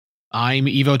I'm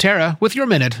Evo Terra with your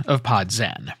Minute of Pod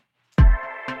Zen.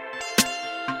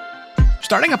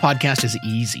 Starting a podcast is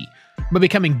easy, but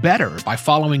becoming better by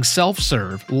following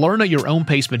self-serve,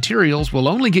 learn-at-your-own-pace materials will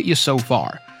only get you so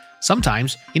far.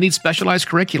 Sometimes you need specialized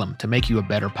curriculum to make you a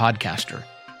better podcaster.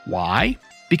 Why?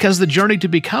 Because the journey to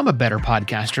become a better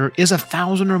podcaster is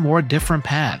 1,000 or more different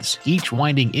paths, each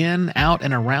winding in, out,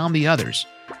 and around the others.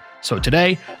 So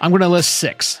today, I'm going to list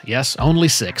 6, yes, only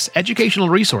 6, educational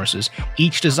resources,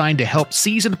 each designed to help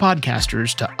seasoned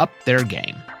podcasters to up their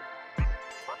game.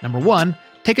 Number 1,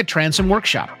 take a Transom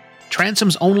workshop.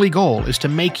 Transom's only goal is to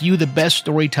make you the best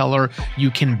storyteller you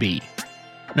can be.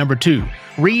 Number 2,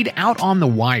 read Out on the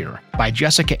Wire by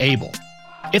Jessica Abel.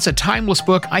 It's a timeless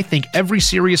book I think every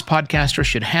serious podcaster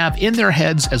should have in their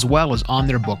heads as well as on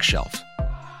their bookshelf.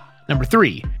 Number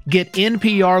 3, get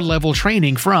NPR-level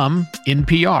training from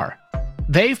NPR.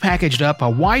 They've packaged up a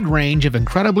wide range of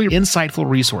incredibly insightful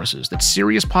resources that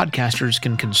serious podcasters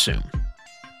can consume.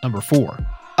 Number 4,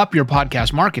 up your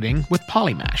podcast marketing with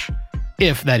Polymash.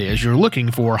 If, that is, you're looking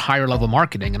for higher-level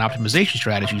marketing and optimization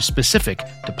strategies specific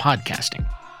to podcasting.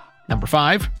 Number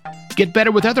 5, get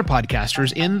better with other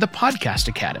podcasters in the Podcast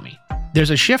Academy. There's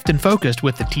a shift in focus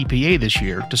with the TPA this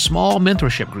year to small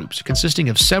mentorship groups consisting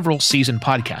of several seasoned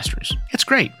podcasters. It's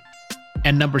great.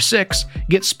 And number 6,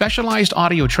 get specialized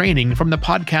audio training from the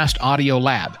Podcast Audio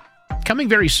Lab. Coming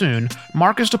very soon,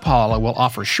 Marcus DePaula will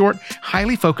offer short,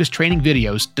 highly focused training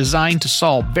videos designed to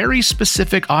solve very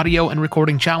specific audio and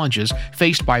recording challenges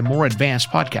faced by more advanced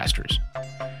podcasters.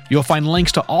 You'll find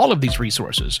links to all of these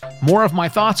resources, more of my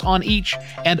thoughts on each,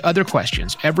 and other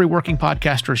questions every working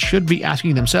podcaster should be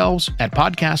asking themselves at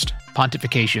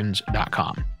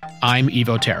podcastpontifications.com. I'm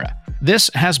Evo Terra.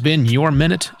 This has been your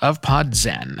Minute of Pod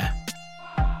Zen.